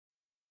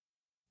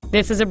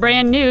This is a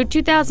brand new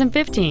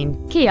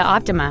 2015 Kia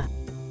Optima.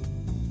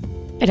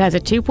 It has a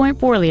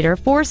 2.4-liter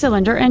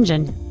four-cylinder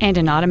engine and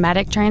an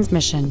automatic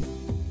transmission.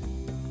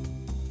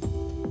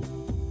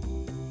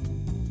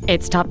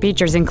 Its top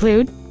features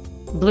include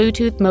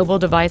Bluetooth mobile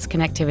device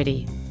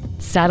connectivity,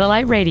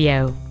 satellite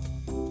radio,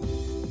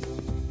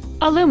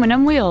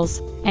 aluminum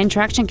wheels, and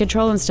traction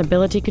control and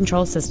stability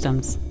control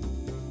systems.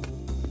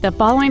 The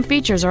following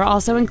features are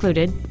also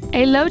included: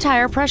 a low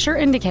tire pressure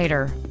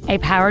indicator, a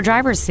power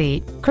driver's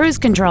seat, cruise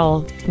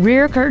control,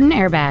 rear curtain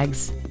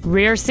airbags,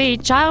 rear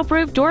seat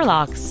child-proof door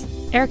locks,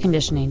 air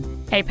conditioning,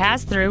 a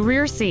pass-through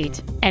rear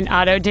seat, an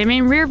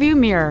auto-dimming rear-view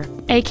mirror,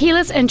 a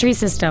keyless entry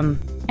system,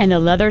 and the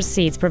leather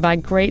seats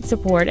provide great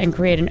support and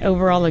create an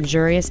overall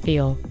luxurious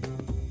feel.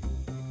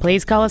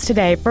 Please call us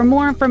today for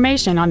more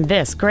information on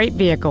this great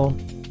vehicle.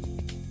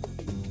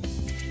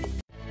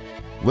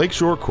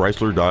 Lakeshore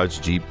Chrysler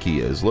Dodge Jeep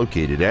Kia is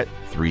located at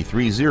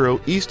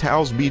 330 East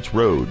Howze Beach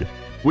Road.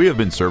 We have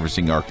been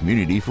servicing our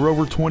community for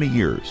over 20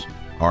 years.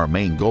 Our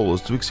main goal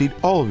is to exceed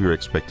all of your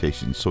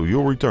expectations so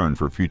you'll return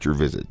for future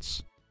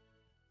visits.